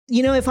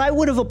if I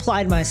would have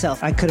applied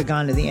myself, I could have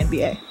gone to the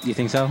NBA. You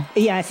think so?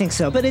 Yeah, I think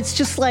so. But it's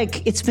just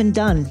like, it's been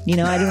done.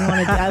 I didn't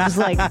want to, I was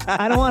like,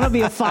 I don't want to be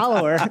a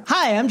follower.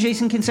 Hi, I'm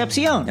Jason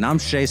Concepcion. And I'm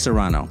Shea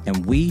Serrano.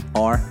 And we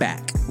are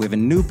back. We have a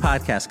new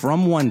podcast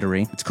from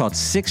Wondery. It's called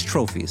Six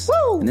Trophies.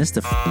 Woo! And it's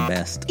the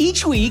best.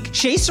 Each week,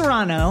 Shea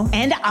Serrano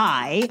and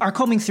I are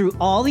combing through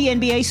all the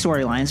NBA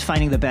storylines,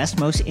 finding the best,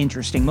 most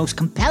interesting, most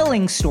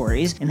compelling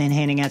stories, and then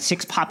handing out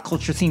 6 pop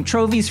culture themed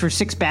trophies for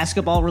 6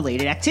 basketball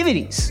related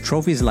activities.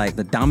 Trophies like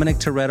the Dominic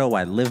Toretto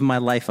I Live My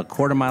Life a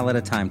Quarter Mile at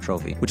a Time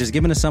trophy, which is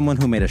given to someone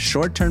who made a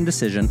short-term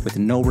decision with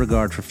no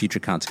regard for future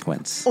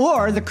consequence.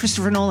 Or the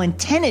Christopher Nolan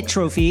Tenet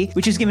trophy,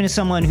 which is given to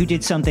someone who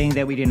did something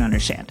that we didn't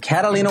understand.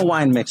 Catalina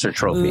Wine Mixer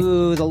trophy.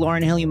 Ooh, the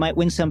Lauryn Hill, you might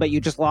win some, but you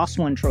just lost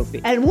one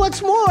trophy. And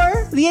what's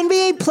more, the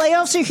NBA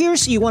playoffs are here,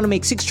 so you want to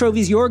make Six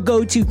Trophies your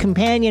go-to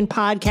companion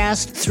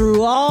podcast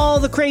through all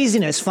the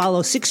craziness.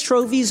 Follow Six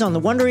Trophies on the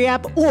Wondery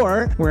app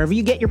or wherever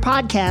you get your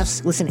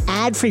podcasts. Listen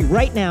ad-free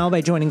right now by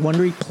joining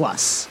Wondery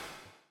Plus.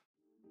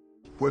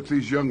 What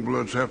these young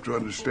bloods have to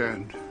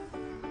understand,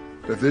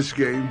 that this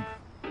game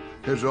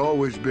has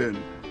always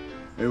been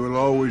and will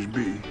always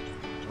be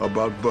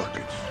about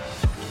buckets.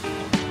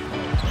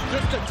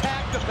 Just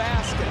attack the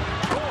basket.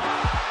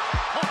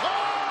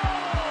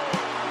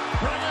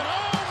 Bring it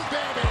home,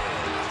 baby.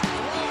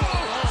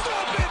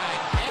 Stop it.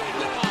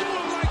 Don't do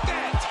it like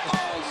that.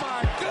 Oh,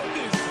 my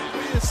goodness.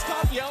 Will you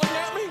stop yelling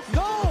at me?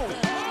 No.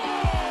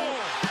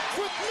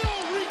 With no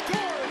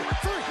regard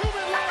for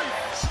human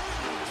life.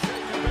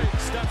 Shaking big,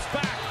 steps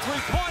back,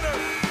 three-pointer.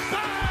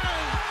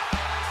 Bang!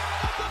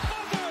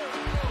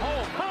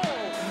 Oh,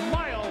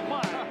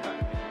 my.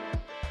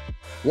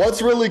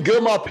 What's really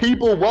good, my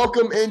people?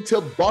 Welcome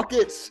into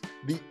Buckets,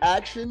 the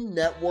Action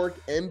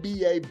Network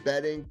NBA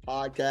betting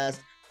podcast.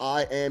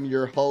 I am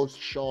your host,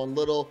 Sean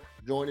Little.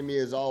 Joining me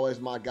as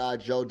always, my guy,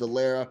 Joe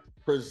Delara,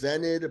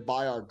 presented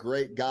by our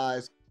great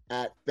guys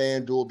at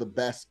FanDuel, the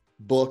best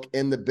book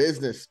in the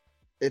business.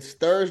 It's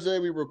Thursday.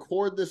 We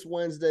record this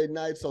Wednesday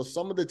night, so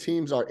some of the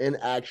teams are in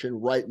action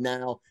right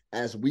now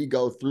as we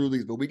go through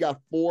these. But we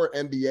got 4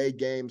 NBA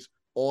games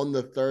on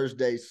the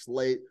Thursday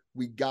slate.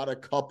 We got a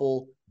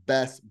couple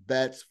best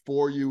bets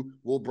for you.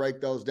 We'll break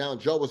those down.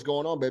 Joe, what's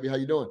going on, baby? How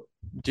you doing?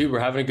 Dude, we're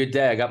having a good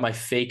day. I got my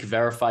fake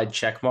verified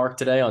check mark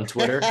today on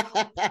Twitter.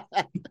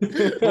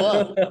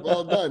 well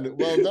done.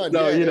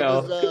 No,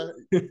 yeah,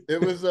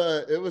 it was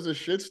a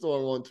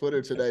shitstorm on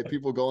Twitter today.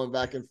 People going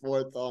back and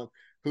forth on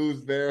who's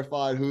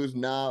verified, who's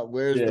not,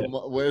 where's the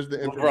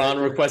information.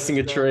 LeBron requesting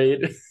a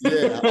trade.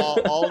 Yeah,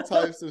 all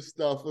types of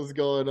stuff was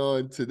going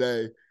on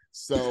today.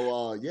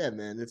 So yeah,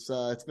 man, it's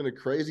been a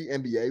crazy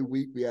NBA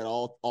week. We had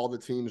all the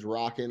teams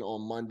rocking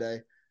on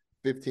Monday,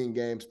 15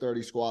 games,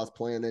 30 squads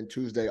playing. Then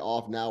Tuesday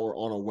off. Now we're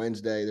on a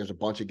Wednesday. There's a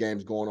bunch of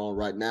games going on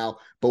right now,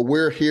 but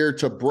we're here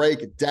to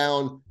break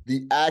down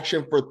the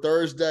action for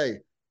Thursday.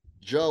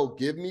 Joe,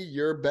 give me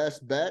your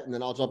best bet, and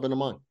then I'll jump into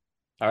mine.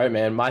 All right,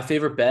 man. My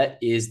favorite bet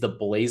is the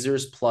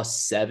Blazers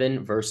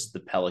 +7 versus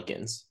the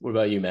Pelicans. What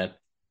about you, man?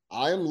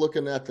 I am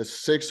looking at the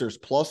Sixers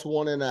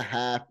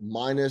 +1.5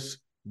 minus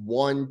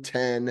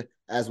 110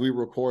 as we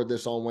record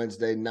this on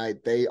Wednesday night.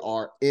 They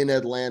are in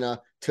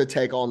Atlanta to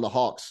take on the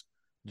Hawks.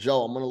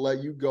 Joe, I'm going to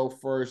let you go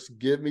first.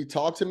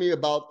 Talk to me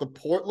about the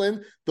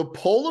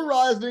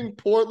polarizing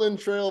Portland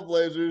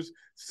Trailblazers.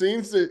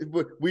 Seems that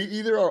we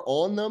either are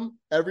on them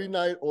every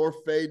night or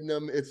fading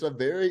them. It's a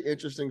very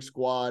interesting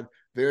squad,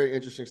 very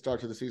interesting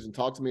start to the season.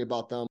 Talk to me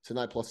about them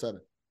tonight +7.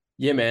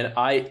 Yeah, man.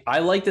 I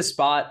like the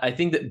spot. I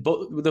think that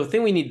the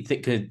thing we need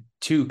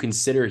to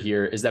consider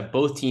here is that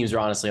both teams are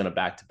honestly on a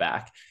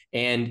back-to-back.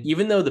 And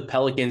even though the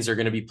Pelicans are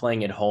going to be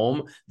playing at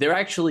home, they're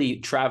actually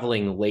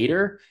traveling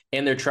later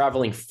and they're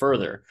traveling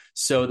further.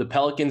 So the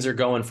Pelicans are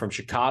going from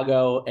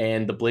Chicago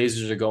and the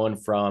Blazers are going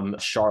from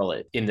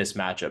Charlotte in this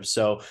matchup.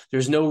 So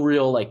there's no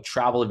real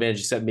travel advantage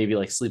except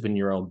maybe sleep in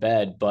your own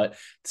bed. But at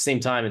the same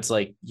time, it's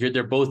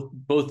they're both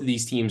of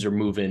these teams are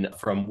moving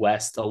from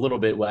west, a little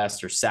bit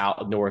west or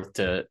south, north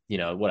to,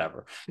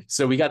 whatever.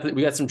 So we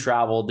got some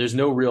travel. There's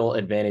no real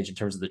advantage in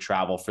terms of the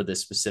travel for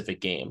this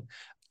specific game.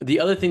 The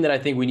other thing that I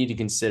think we need to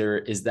consider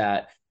is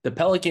that the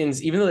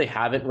Pelicans, even though they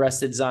haven't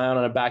rested Zion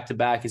on a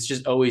back-to-back, it's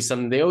just always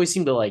something. They always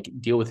seem to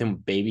deal with him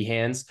with baby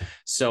hands.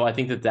 So I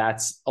think that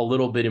that's a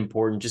little bit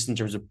important just in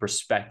terms of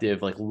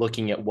perspective,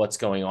 looking at what's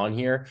going on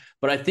here.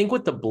 But I think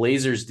what the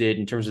Blazers did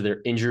in terms of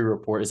their injury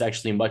report is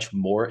actually much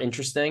more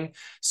interesting.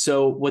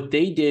 So what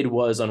they did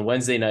was on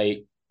Wednesday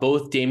night,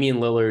 both Damian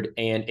Lillard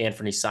and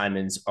Anthony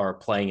Simons are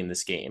playing in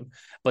this game,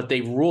 but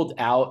they ruled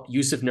out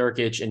Yusuf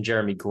Nurkic and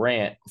Jeremy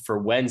Grant for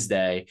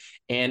Wednesday.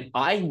 And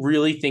I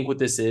really think what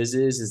this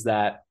is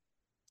that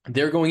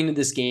they're going into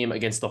this game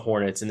against the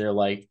Hornets and they're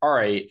like, all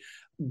right,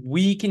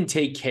 we can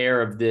take care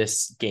of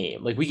this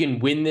game. We can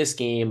win this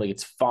game.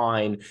 It's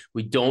fine.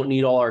 We don't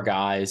need all our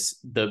guys.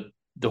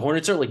 The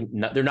Hornets are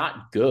they're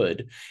not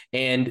good.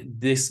 And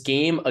this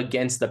game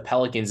against the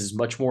Pelicans is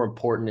much more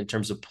important in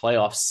terms of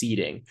playoff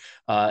seeding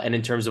and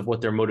in terms of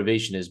what their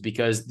motivation is,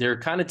 because they're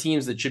kind of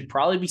teams that should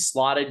probably be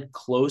slotted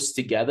close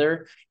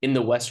together in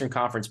the Western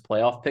Conference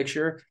playoff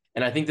picture.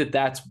 And I think that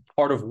that's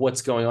part of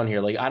what's going on here.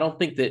 Like, I don't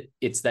think that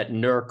it's that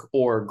Nurk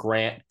or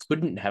Grant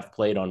couldn't have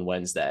played on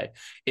Wednesday.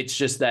 It's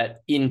just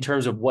that in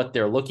terms of what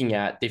they're looking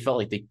at, they felt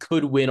like they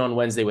could win on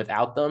Wednesday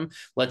without them.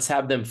 Let's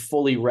have them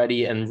fully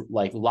ready and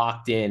like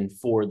locked in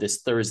for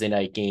this Thursday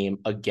night game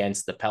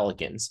against the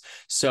Pelicans.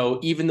 So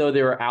even though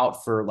they were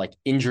out for like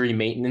injury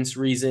maintenance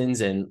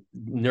reasons, and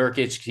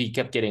Nurkic, he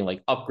kept getting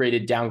like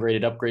upgraded,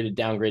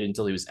 downgraded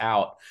until he was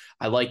out.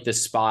 I like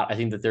this spot. I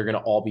think that they're going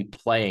to all be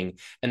playing,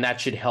 and that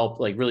should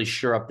help like really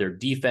shore up their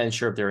defense,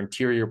 shore up their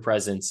interior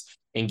presence,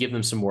 and give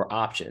them some more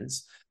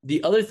options.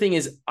 The other thing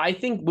is, I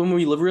think when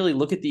we really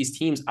look at these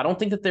teams, I don't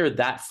think that they're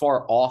that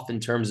far off in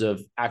terms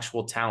of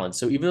actual talent.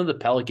 So even though the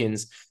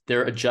Pelicans,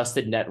 their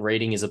adjusted net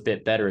rating is a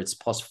bit better, it's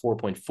plus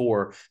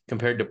 4.4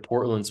 compared to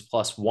Portland's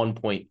plus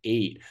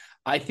 1.8.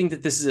 I think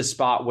that this is a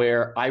spot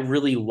where I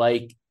really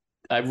like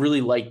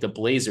the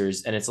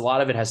Blazers, and it's a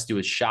lot of it has to do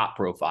with shot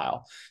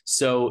profile.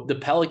 So the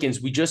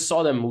Pelicans, we just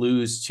saw them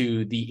lose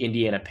to the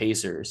Indiana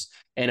Pacers,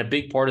 and a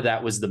big part of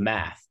that was the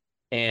math.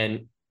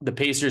 And the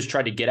Pacers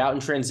tried to get out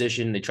in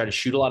transition. They tried to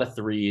shoot a lot of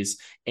threes,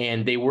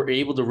 and they were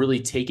able to really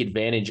take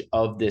advantage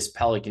of this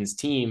Pelicans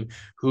team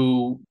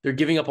who they're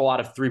giving up a lot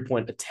of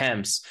 3-point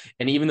attempts.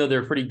 And even though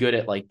they're pretty good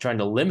at like trying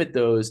to limit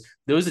those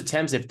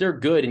attempts, if they're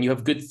good and you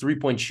have good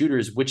 3-point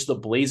shooters, which the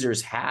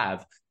Blazers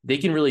have, they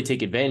can really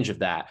take advantage of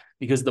that,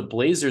 because the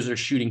Blazers are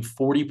shooting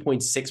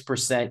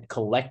 40.6%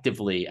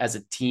 collectively as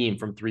a team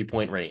from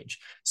 3-point range.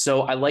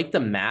 So I like the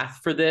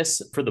math for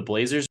this for the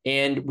Blazers.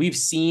 And we've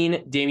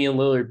seen Damian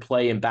Lillard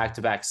play in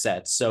back-to-back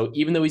sets. So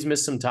even though he's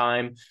missed some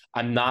time,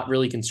 I'm not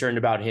really concerned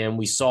about him.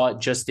 We saw it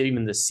just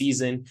even this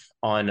season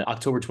on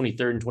October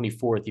 23rd and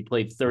 24th. He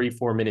played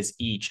 34 minutes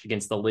each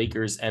against the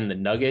Lakers and the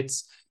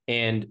Nuggets.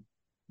 And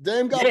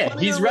Dame got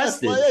plenty he's of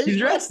rest. rested. Like,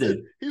 he's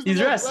rested. He's the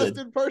most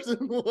rested person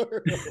in the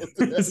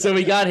world. So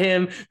we got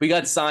him. We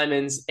got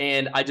Simons,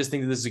 and I just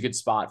think that this is a good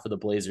spot for the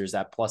Blazers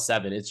at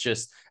 +7. It's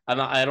just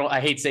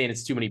I hate saying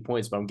it's too many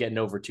points, but I'm getting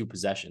over 2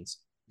 possessions.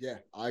 Yeah,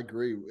 I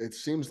agree. It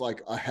seems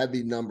like a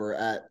heavy number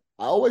I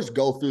always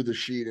go through the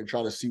sheet and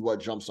try to see what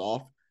jumps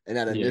off. And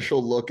that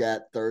initial look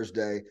at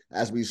Thursday,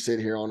 as we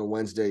sit here on a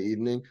Wednesday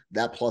evening,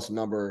 that +7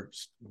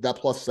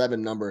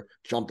 number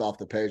jumped off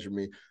the page for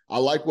me. I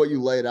like what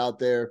you laid out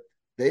there.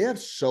 They have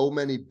so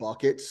many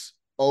buckets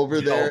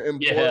over there in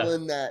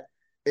Portland that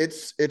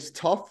it's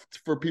tough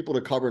for people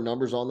to cover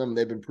numbers on them.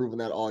 They've been proving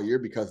that all year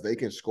because they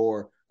can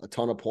score a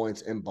ton of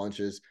points in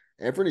bunches.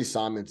 Anthony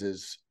Simons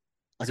is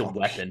like a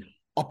weapon.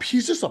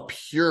 He's just a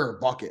pure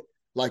bucket.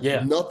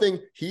 Nothing.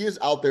 He is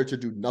out there to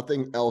do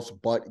nothing else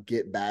but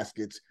get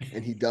baskets,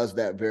 and he does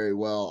that very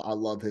well. I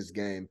love his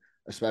game,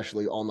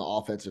 especially on the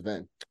offensive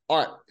end. All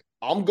right.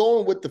 I'm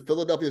going with the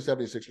Philadelphia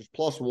 76ers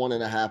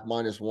 +1.5,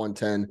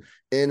 -110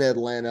 in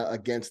Atlanta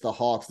against the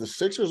Hawks. The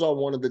Sixers are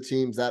one of the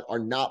teams that are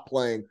not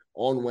playing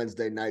on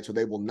Wednesday night, so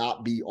they will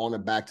not be on a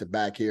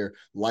back-to-back here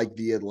like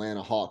the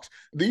Atlanta Hawks.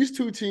 These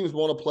two teams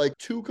want to play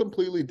two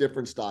completely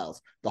different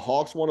styles. The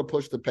Hawks want to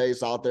push the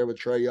pace out there with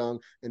Trae Young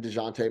and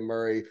DeJounte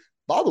Murray.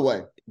 By the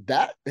way,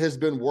 that has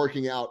been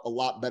working out a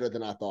lot better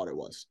than I thought it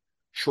was.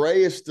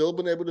 Trae has still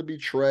been able to be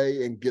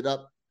Trae and get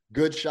up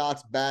good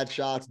shots, bad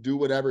shots, do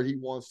whatever he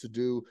wants to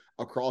do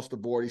across the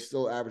board. He's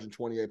still averaging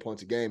 28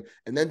 points a game.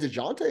 And then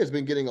DeJounte has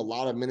been getting a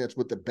lot of minutes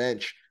with the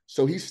bench.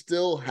 So he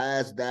still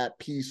has that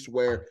piece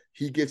where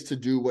he gets to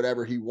do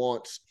whatever he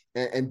wants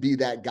and be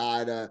that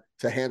guy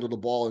to handle the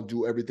ball and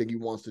do everything he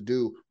wants to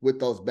do with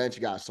those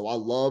bench guys. So I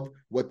love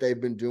what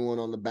they've been doing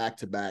on the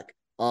back-to-back,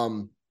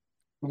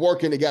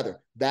 working together.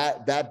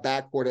 That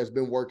backcourt has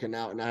been working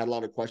out, and I had a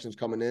lot of questions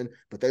coming in,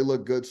 but they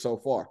look good so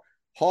far.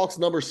 Hawks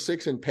number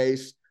 6 in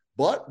pace.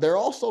 But they're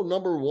also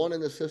number 1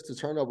 in assist to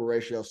turnover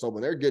ratio. So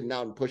when they're getting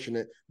out and pushing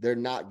it, they're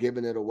not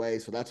giving it away.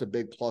 So that's a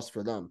big plus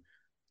for them.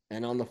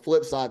 And on the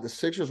flip side, the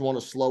Sixers want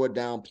to slow it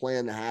down, play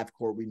in the half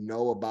court. We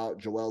know about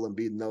Joel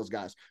Embiid and those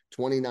guys.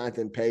 29th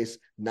in pace,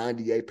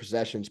 98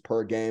 possessions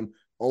per game.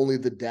 Only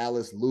the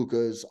Dallas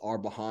Lucas are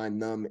behind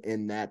them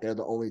in that. They're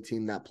the only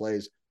team that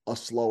plays a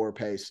slower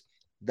pace.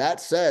 That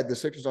said, the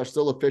Sixers are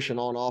still efficient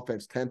on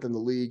offense, 10th in the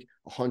league,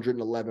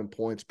 111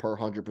 points per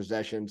 100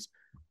 possessions.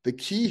 The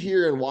key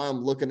here and why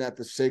I'm looking at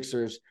the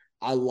Sixers,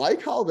 I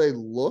like how they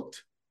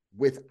looked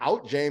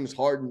without James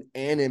Harden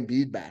and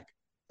Embiid back,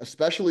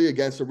 especially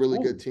against a really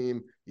good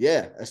team.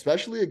 Yeah,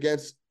 especially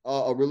against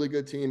a really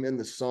good team in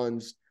the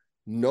Suns.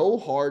 No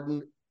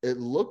Harden, it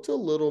looked a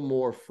little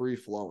more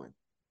free-flowing.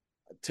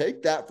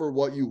 Take that for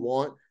what you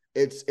want.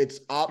 It's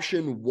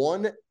option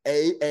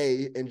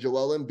 1AA and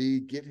Joel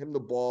Embiid, get him the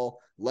ball,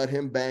 let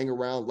him bang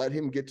around, let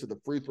him get to the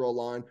free throw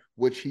line,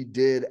 which he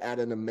did at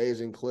an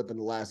amazing clip in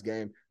the last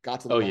game.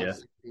 Got to the line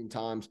 16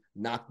 times,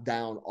 knocked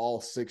down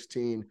all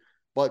 16.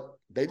 But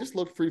they just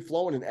look free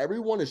flowing, and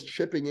everyone is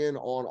chipping in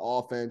on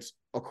offense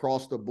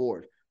across the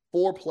board.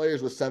 4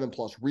 players with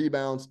 7+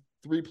 rebounds,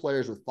 3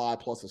 players with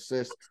 5+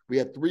 assists. We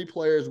had 3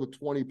 players with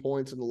 20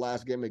 points in the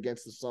last game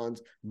against the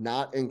Suns,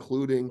 not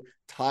including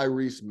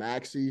Tyrese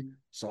Maxey.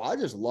 So I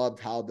just loved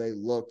how they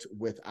looked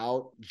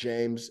without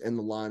James in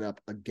the lineup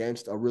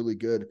against a really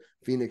good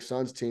Phoenix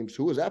Suns team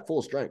who was at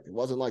full strength. It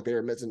wasn't like they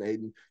were missing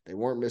Aiden. They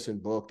weren't missing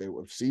Book. They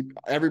were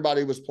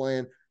everybody was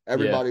playing.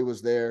 Everybody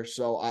was there.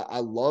 So I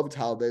loved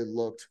how they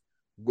looked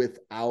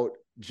without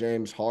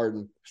James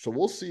Harden. So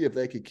we'll see if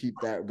they could keep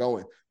that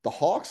going. The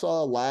Hawks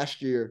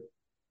last year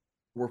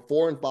were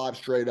 4-5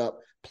 straight up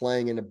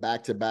playing in a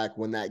back-to-back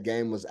when that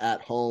game was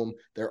at home.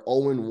 They're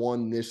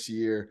 0-1 this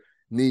year.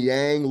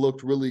 Niang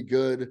looked really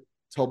good.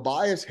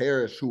 Tobias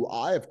Harris, who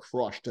I have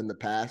crushed in the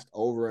past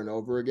over and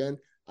over again,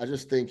 I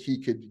just think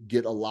he could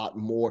get a lot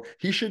more.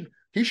 He should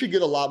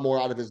get a lot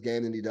more out of his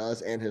game than he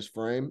does and his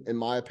frame, in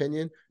my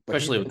opinion. But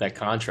especially with that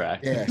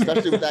contract. Yeah,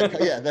 especially with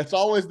that. Yeah, that's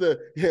always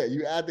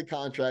you add the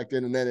contract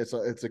in and then it's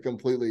a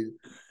completely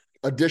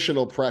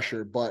additional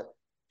pressure. But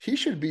he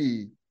should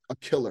be a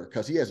killer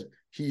because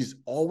he's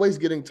always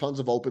getting tons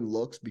of open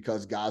looks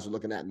because guys are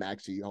looking at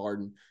Maxey,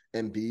 Harden,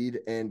 Embiid,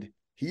 and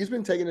he's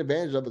been taking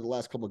advantage of it the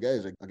last couple of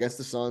games. Against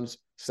the Suns,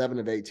 7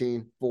 of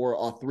 18,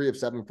 3 of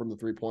 7 from the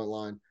 3-point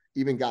line,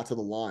 even got to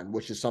the line,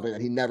 which is something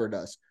that he never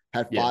does.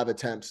 Had 5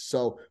 attempts.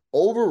 So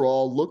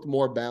overall, looked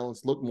more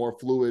balanced, looked more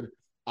fluid.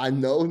 I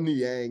know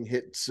Niang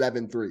hit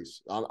 7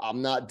 threes.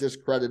 I'm not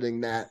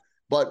discrediting that,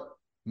 but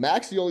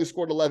Maxey only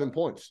scored 11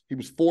 points. He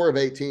was 4 of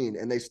 18,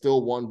 and they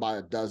still won by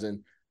a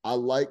dozen. I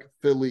like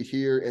Philly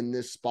here in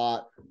this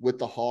spot with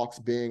the Hawks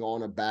being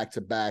on a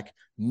back-to-back.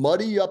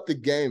 Muddy up the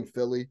game,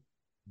 Philly.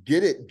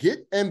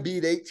 Get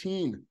Embiid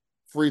 18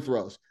 free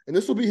throws. And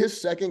this will be his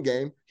second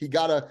game. He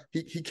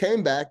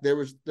came back. There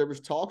was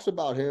talks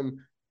about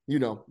him,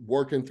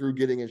 working through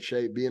getting in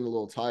shape, being a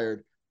little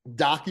tired.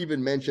 Doc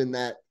even mentioned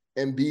that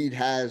Embiid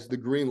has the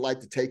green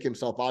light to take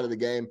himself out of the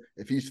game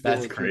if he's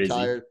feeling too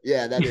tired.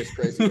 Yeah, that is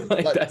crazy.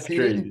 That's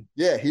crazy.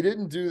 He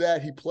didn't do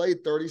that. He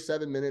played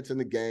 37 minutes in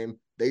the game.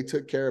 They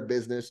took care of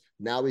business.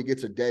 Now he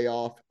gets a day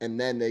off, and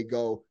then they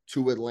go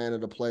to Atlanta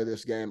to play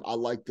this game. I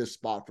like this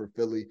spot for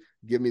Philly.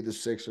 Give me the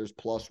Sixers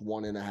plus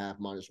 1.5,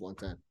 minus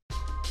 110.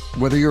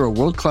 Whether you're a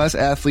world-class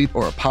athlete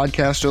or a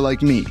podcaster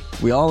like me,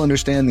 we all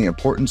understand the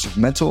importance of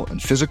mental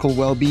and physical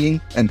well-being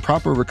and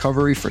proper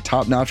recovery for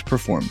top-notch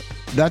performance.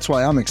 That's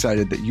why I'm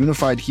excited that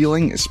Unified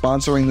Healing is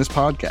sponsoring this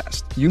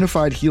podcast.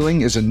 Unified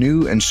Healing is a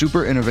new and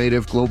super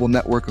innovative global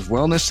network of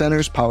wellness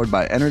centers powered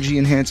by Energy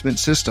Enhancement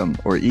System,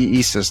 or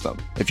EE System.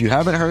 If you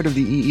haven't heard of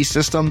the EE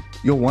System,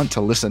 you'll want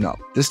to listen up.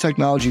 This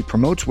technology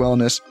promotes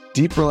wellness,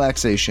 deep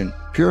relaxation,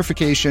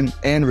 purification,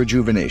 and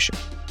rejuvenation.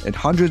 In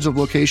hundreds of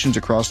locations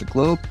across the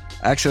globe,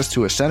 access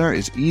to a center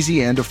is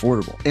easy and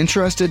affordable.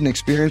 Interested in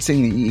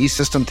experiencing the EE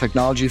System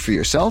technology for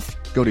yourself?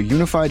 Go to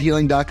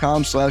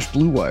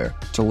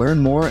unifiedhealing.com/bluewire to learn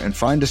more and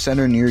find a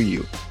center near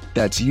you.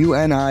 That's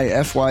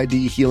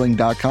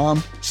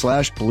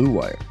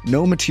unifydhealing.com/bluewire.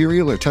 No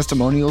material or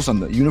testimonials on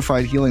the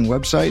Unified Healing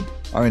website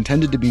are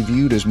intended to be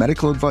viewed as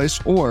medical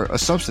advice or a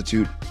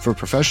substitute for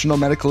professional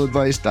medical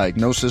advice,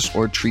 diagnosis,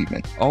 or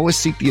treatment. Always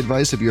seek the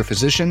advice of your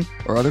physician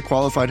or other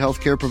qualified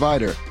healthcare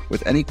provider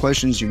with any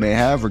questions you may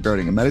have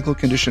regarding a medical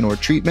condition or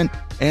treatment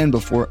and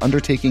before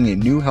undertaking a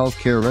new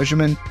healthcare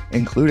regimen,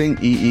 including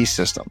EE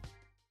System.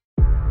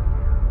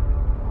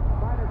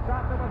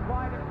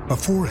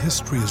 Before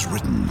history is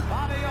written,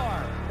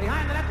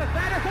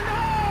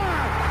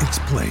 it's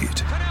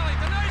played.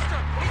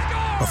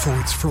 Before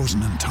it's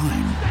frozen in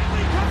time,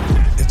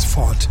 it's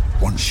fought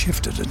one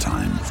shift at a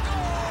time.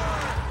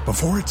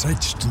 Before it's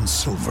etched in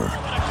silver,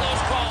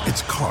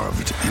 it's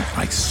carved in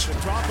ice.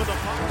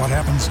 What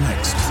happens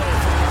next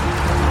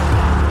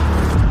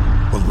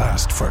will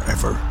last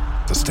forever.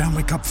 The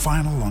Stanley Cup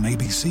Final on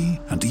ABC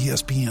and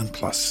ESPN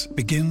Plus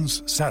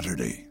begins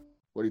Saturday.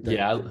 What do you think?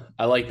 Yeah,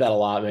 I like that a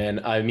lot,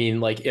 man. I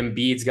mean, like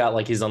Embiid's got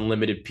like his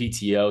unlimited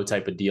PTO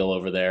type of deal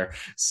over there.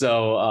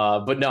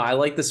 So, but no, I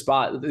like the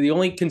spot. The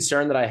only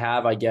concern that I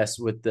have, I guess,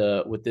 with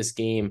this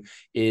game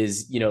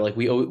is, like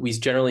we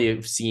generally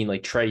have seen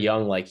like Trae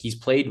Young, like he's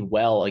played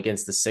well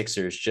against the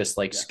Sixers, just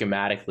like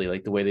schematically,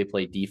 like the way they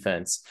play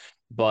defense.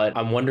 But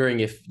I'm wondering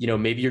if,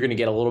 maybe you're going to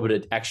get a little bit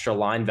of extra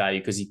line value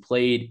because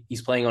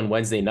he's playing on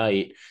Wednesday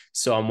night.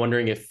 So I'm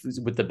wondering if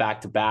with the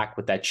back-to-back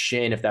with that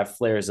shin, if that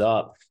flares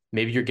up,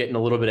 maybe you're getting a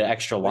little bit of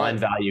extra line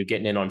value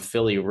getting in on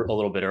Philly a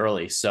little bit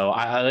early. So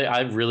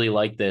I really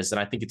like this.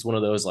 And I think it's one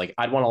of those, like,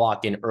 I'd want to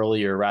lock in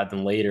earlier rather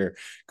than later.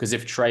 Because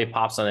if Trae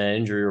pops on an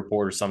injury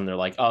report or something, they're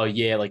like, oh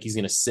yeah, like he's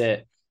going to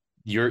sit.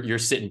 You're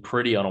sitting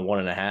pretty on a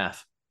 1.5.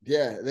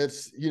 Yeah,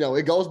 that's,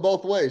 it goes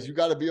both ways. You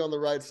got to be on the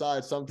right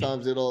side.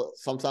 Sometimes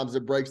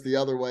it breaks the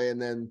other way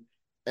and then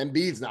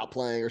Embiid's not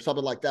playing or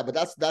something like that. But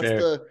that's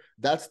the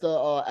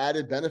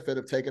added benefit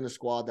of taking a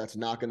squad that's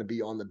not going to be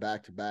on the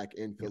back-to-back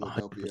in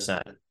Philadelphia.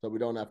 100%. So we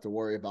don't have to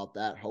worry about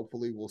that.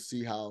 Hopefully we'll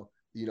see how,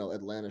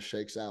 Atlanta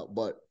shakes out.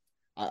 But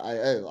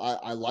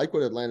I like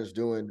what Atlanta's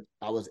doing.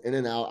 I was in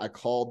and out. I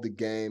called the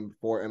game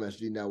for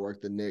MSG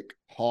Network, the Knicks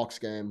Hawks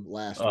game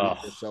last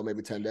week or so,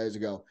 maybe 10 days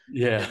ago.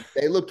 Yeah.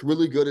 They looked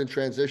really good in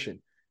transition.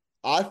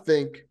 I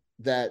think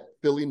that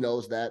Philly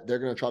knows that. They're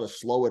going to try to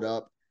slow it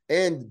up.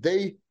 And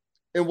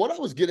what I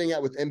was getting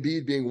at with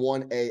Embiid being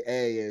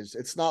 1AA is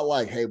it's not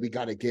like, hey, we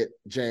got to get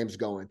James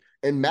going.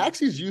 And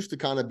Maxi's used to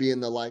kind of being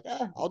the like,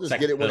 I'll just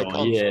get it when it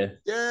comes.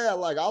 Yeah,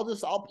 like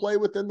I'll play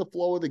within the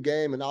flow of the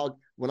game, and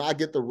when I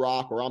get the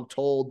rock or I'm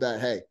told that,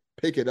 hey,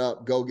 pick it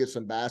up, go get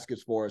some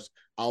baskets for us,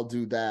 I'll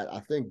do that. I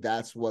think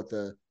that's what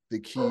the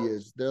key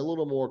is. They're a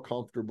little more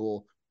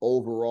comfortable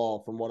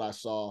overall from what I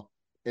saw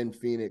in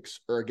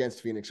Phoenix, or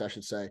against Phoenix, I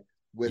should say,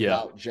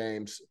 without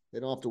James. They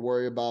don't have to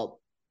worry about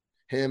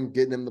him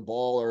getting him the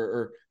ball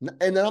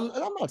and then I'm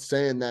not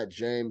saying that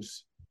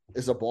James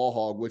is a ball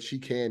hog, which he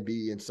can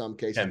be in some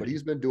cases, but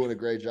he's been doing a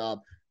great job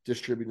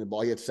distributing the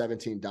ball. He had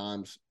 17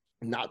 dimes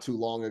not too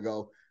long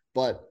ago,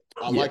 but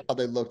I like how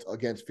they looked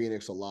against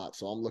Phoenix a lot.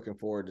 So I'm looking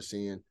forward to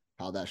seeing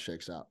how that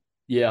shakes out.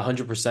 Yeah,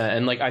 100%.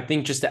 And like, I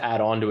think just to add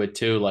on to it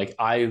too, like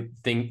I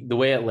think the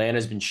way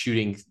Atlanta's been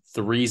shooting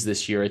threes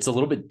this year, it's a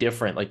little bit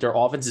different. Like their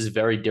offense is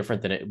very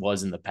different than it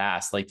was in the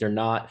past. Like they're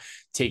not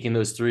taking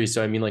those threes.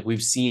 So I mean, like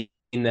we've seen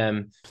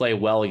them play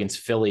well against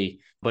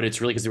Philly, but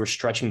it's really because they were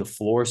stretching the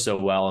floor so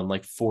well and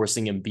like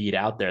forcing Embiid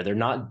out there. They're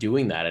not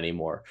doing that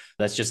anymore.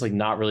 That's just like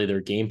not really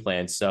their game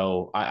plan.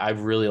 So I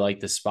really like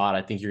this spot.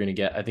 I think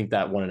I think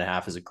that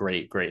 1.5 is a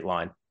great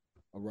line.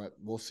 All right.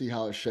 We'll see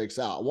how it shakes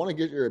out. I want to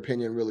get your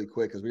opinion really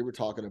quick because we were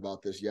talking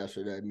about this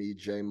yesterday, me,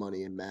 Jay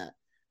Money, and Matt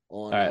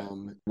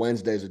on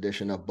Wednesday's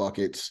edition of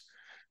Buckets.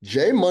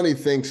 Jay Money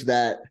thinks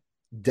that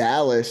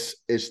Dallas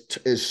is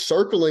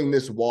circling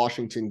this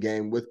Washington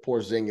game with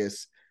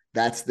Porzingis.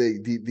 That's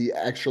the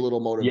extra little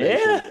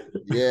motivation.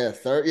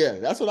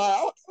 That's what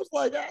I was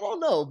like. I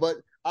don't know, but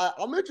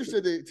I'm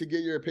interested to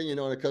get your opinion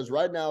on it because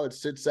right now it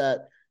sits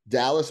at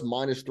Dallas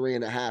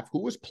 -3.5.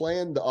 Who is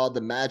playing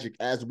the Magic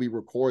as we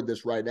record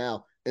this right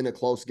now in a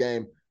close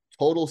game?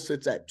 Total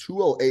sits at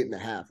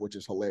 208.5, which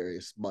is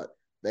hilarious, but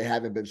they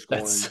haven't been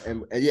scoring.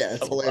 And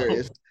it's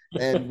hilarious.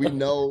 And we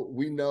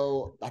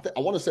know. I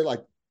want to say like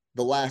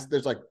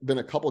there's like been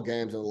a couple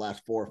games in the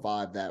last 4 or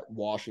 5 that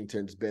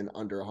Washington's been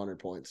under 100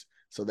 points.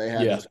 So they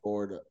haven't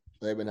scored.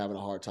 They've been having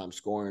a hard time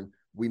scoring.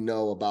 We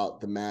know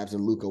about the Mavs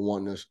and Luka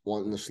wanting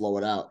to slow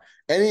it out.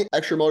 Any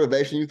extra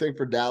motivation you think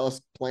for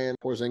Dallas playing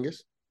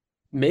Porzingis?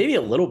 Maybe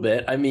a little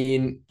bit. I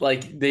mean,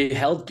 like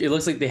it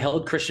looks like they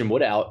held Christian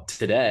Wood out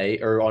today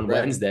or on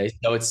Wednesday.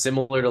 So it's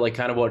similar to like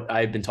kind of what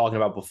I've been talking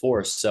about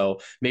before. So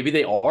maybe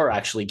they are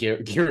actually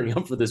gearing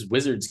up for this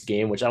Wizards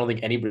game, which I don't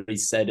think anybody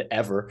said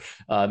ever,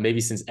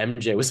 maybe since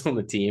MJ was on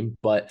the team,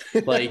 but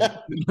like,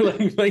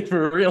 like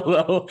for real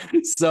though.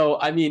 So,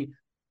 I mean,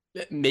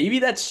 maybe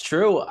that's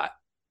true.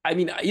 I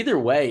mean, either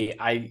way,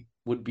 I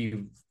would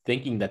be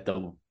thinking that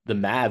the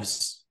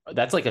Mavs,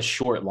 that's like a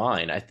short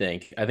line. I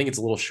think it's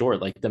a little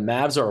short. Like the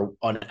Mavs are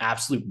on an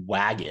absolute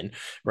wagon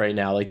right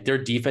now. Like their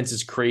defense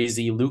is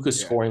crazy. Luka's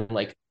scoring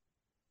like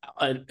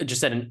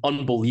just at an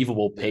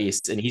unbelievable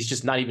pace, and he's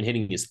just not even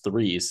hitting his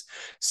threes.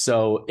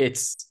 So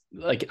it's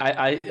like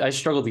I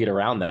struggle to get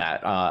around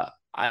that.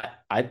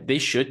 They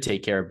should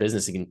take care of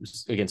business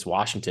against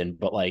Washington,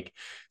 but like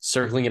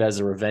circling it as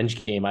a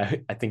revenge game, I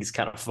think it's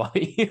kind of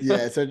funny. Yeah,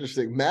 it's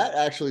interesting. Matt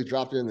actually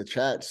dropped it in the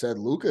chat, said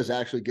Luka's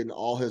actually getting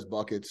all his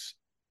buckets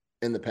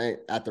in the paint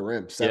at the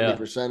rim.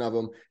 70% of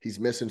them. He's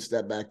missing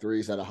step back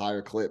threes at a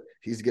higher clip.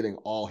 He's getting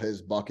all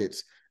his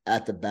buckets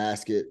at the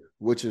basket,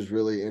 which is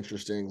really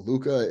interesting.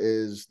 Luka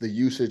the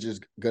usage is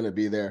going to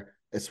be there.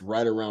 It's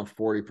right around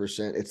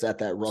 40%. It's at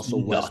that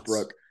Russell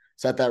Westbrook.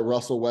 It's at that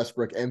Russell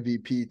Westbrook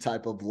MVP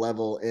type of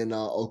level in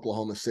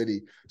Oklahoma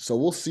City. So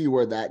we'll see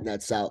where that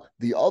nets out.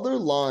 The other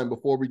line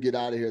before we get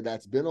out of here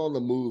that's been on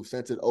the move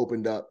since it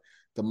opened up,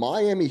 the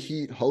Miami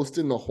Heat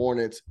hosting the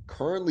Hornets,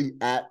 currently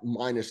at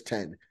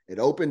 -10. It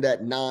opened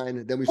at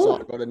 9, then we saw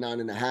it go to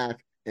 9.5,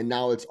 and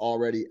now it's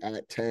already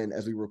at 10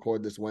 as we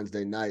record this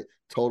Wednesday night.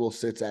 Total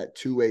sits at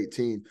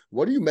 218.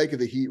 What do you make of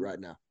the Heat right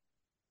now?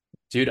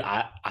 Dude,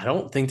 I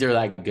don't think they're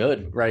that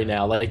good right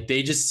now. Like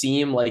they just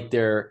seem like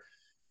they're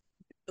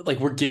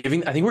like I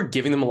think we're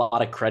giving them a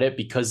lot of credit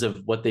because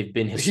of what they've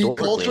been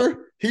historically.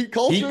 Heat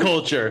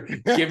culture.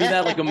 Give me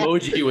that like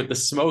emoji with the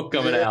smoke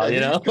coming out, you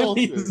know?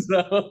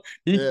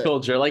 Heat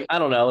culture. Like, I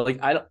don't know. Like,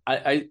 I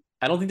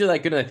don't think they're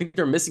that good. And I think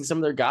they're missing some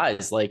of their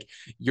guys. Like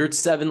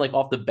Yurtseven, like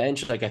off the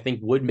bench, like I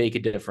think would make a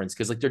difference.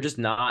 Cause like, they're just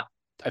not,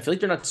 I feel like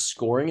they're not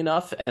scoring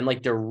enough. And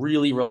like, they're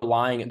really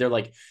relying, they're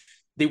like,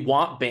 they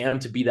want Bam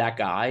to be that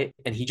guy,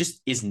 and he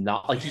just is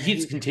not. Like he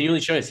keeps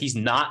continually showing us he's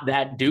not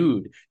that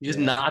dude. He's just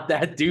not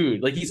that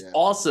dude. Like he's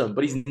awesome,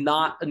 but he's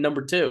not a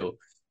number 2.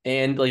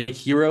 And like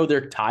Hero,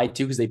 they're tied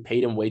to because they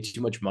paid him way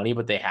too much money,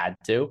 but they had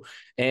to.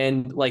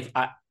 And like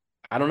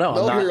I don't know.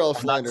 No hero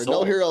slander.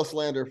 No hero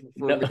slander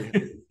for me.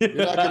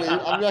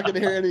 I'm not gonna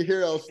hear any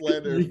hero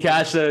slander. Did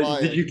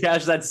you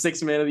cash that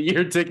 6 Man of the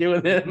Year ticket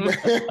with him?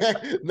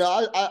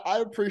 No, I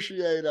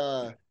appreciate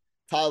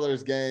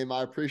Tyler's game.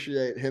 I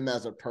appreciate him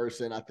as a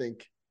person. I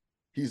think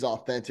he's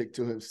authentic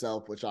to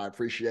himself, which I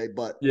appreciate.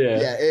 But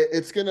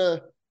it's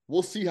gonna.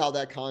 We'll see how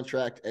that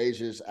contract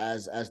ages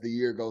as the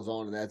year goes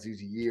on and as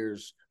these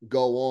years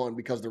go on,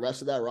 because the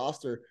rest of that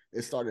roster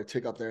is starting to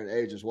tick up there in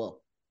age as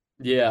well.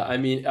 Yeah, I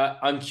mean,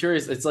 I'm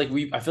curious. It's like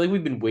I feel like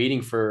we've been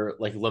waiting for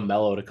like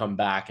LaMelo to come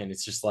back, and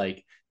it's just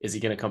like, is he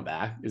gonna come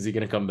back? Is he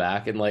gonna come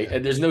back? And like,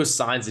 and there's no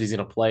signs that he's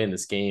gonna play in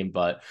this game,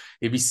 but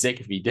it'd be sick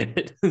if he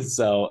did.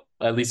 So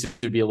at least it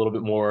would be a little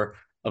bit more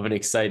of an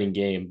exciting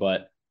game.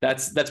 But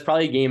that's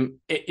probably a game.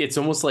 It's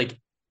almost like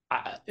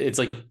it's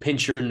like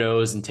pinch your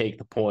nose and take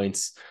the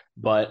points.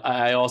 But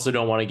I also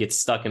don't want to get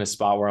stuck in a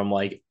spot where I'm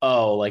like,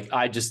 oh, like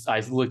I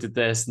looked at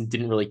this and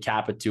didn't really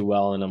cap it too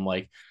well, and I'm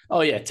like,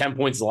 oh yeah, 10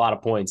 points is a lot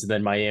of points, and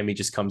then Miami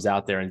just comes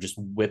out there and just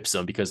whips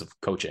them because of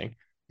coaching.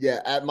 Yeah,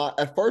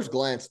 at first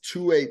glance,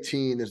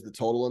 218 is the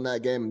total in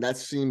that game, and that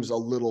seems a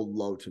little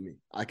low to me.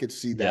 I could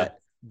see that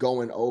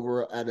going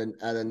over at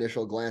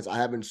initial glance. I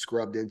haven't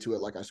scrubbed into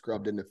it like I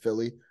scrubbed into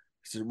Philly,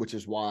 which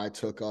is why I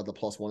took the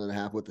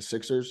 +1.5 with the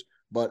Sixers.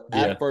 But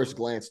at first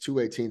glance,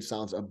 218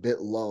 sounds a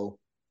bit low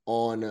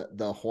on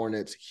the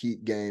Hornets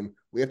Heat game.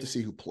 We have to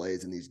see who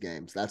plays in these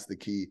games. That's the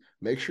key.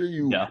 Make sure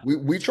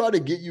we try to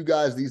get you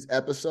guys these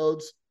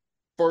episodes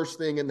first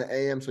thing in the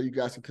AM so you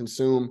guys can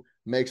consume,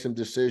 make some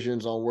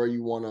decisions on where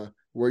you want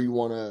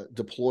to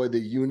deploy the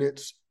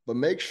units. But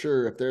make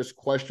sure if there's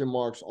question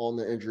marks on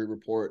the injury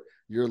report,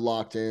 you're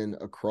locked in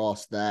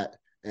across that,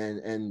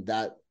 and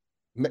that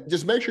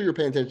just make sure you're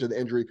paying attention to the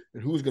injury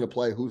and who's going to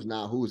play, who's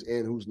not, who's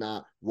in, who's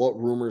not, what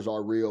rumors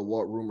are real,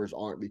 what rumors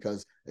aren't,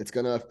 because it's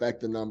going to affect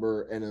the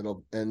number, and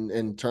it'll, and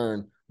in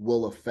turn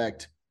will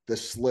affect the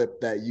slip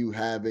that you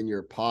have in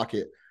your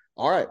pocket.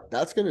 All right,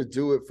 that's going to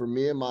do it for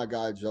me and my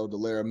guy, Joe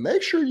Dellera.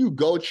 Make sure you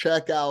go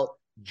check out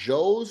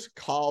Joe's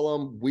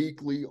column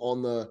weekly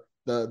on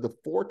the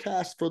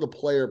forecast for the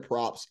player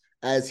props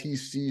as he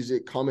sees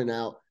it coming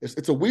out.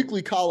 It's a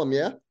weekly column,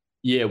 yeah?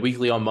 Yeah,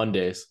 weekly on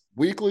Mondays.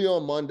 Weekly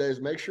on Mondays.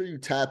 Make sure you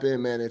tap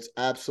in, man. It's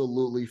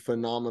absolutely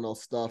phenomenal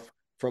stuff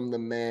from the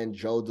man,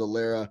 Joe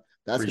Dellera.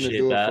 That's going to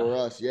do it for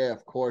us. Yeah,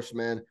 of course,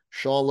 man.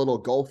 Sean Little,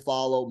 go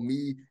follow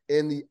me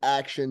in the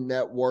Action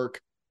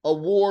Network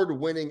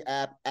award-winning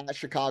app at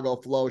Chicago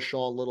Flow.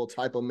 Sean Little,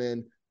 type them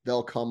in.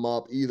 They'll come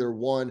up. Either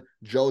one,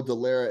 Joe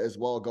Dellera as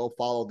well. Go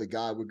follow the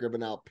guy. We're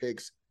giving out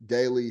picks,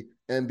 daily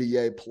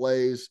NBA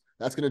plays.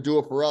 That's going to do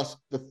it for us.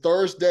 The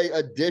Thursday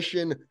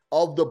edition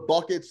of the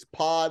Buckets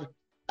Pod,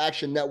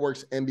 Action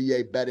Network's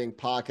NBA betting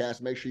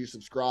podcast. Make sure you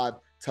subscribe.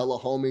 Tell a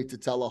homie to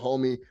tell a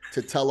homie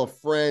to tell a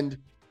friend.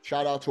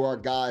 Shout out to our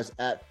guys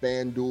at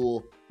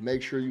FanDuel.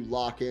 Make sure you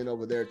lock in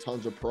over there.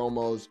 Tons of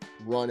promos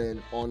running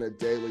on a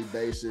daily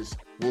basis.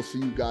 We'll see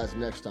you guys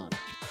next time.